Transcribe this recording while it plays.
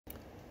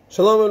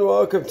Shalom and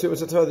welcome to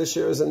Torah. This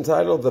year is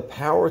entitled "The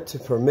Power to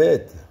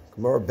Permit."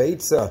 Yomi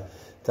Baizah,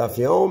 Daf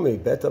Yomi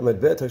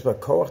Baizah talks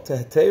about koach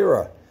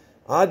tehetera.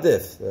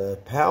 Adif, the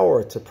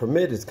power to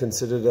permit, is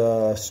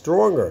considered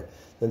stronger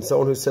than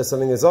someone who says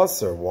something is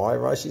usher. Why?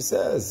 Rashi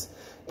says,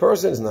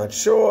 person is not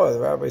sure. The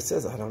rabbi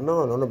says, I don't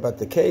know about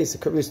the case.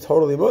 It could be he's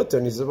totally mutter,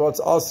 and he says, well,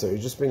 it's usher.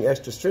 He's just being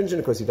extra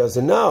stringent because he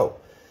doesn't know.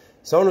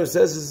 Someone who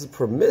says this is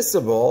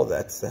permissible,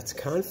 that's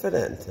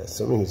confident.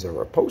 Assuming he's a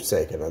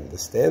raposek and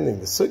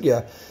understanding the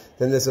sugya,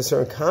 then there's a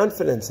certain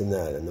confidence in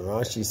that. And the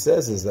Rashi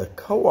says is that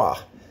koach,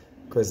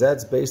 because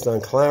that's based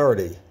on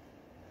clarity.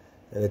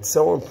 And it's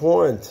so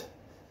important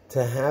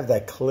to have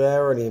that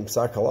clarity in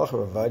Psak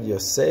Halacha. Ravad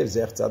Yosef,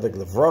 Zech Tzadik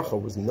Levracha,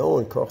 was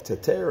known koach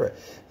tetera.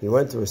 He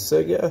went to a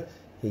sugya,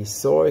 he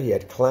saw, he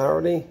had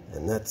clarity,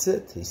 and that's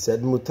it. He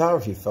said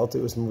mutar, he felt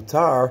it was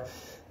mutar.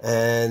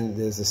 And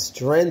there's a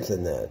strength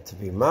in that. To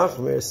be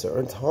machmir,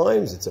 certain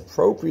times it's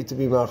appropriate to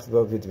be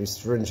machmir, to be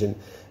stringent.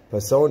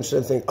 But someone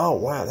shouldn't think, oh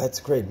wow, that's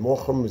great.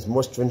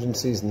 More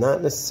stringency is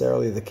not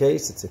necessarily the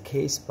case. It's a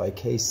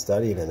case-by-case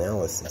study and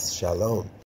analysis. Shalom.